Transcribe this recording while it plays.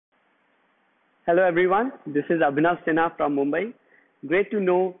Hello everyone, this is Abhinav Sinha from Mumbai. Great to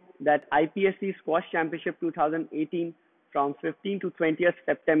know that IPSC Squash Championship 2018 from 15 to 20th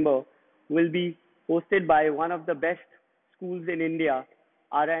September will be hosted by one of the best schools in India,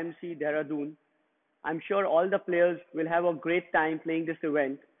 RIMC Dehradun. I'm sure all the players will have a great time playing this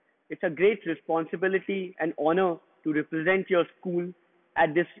event. It's a great responsibility and honor to represent your school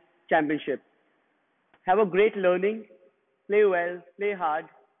at this championship. Have a great learning, play well, play hard,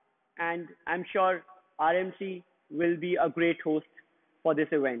 and I'm sure RMC will be a great host for this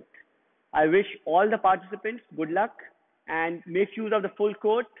event. I wish all the participants good luck and make use of the full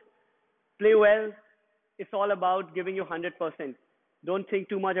court. Play well. It's all about giving you 100%. Don't think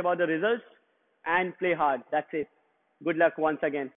too much about the results and play hard. That's it. Good luck once again.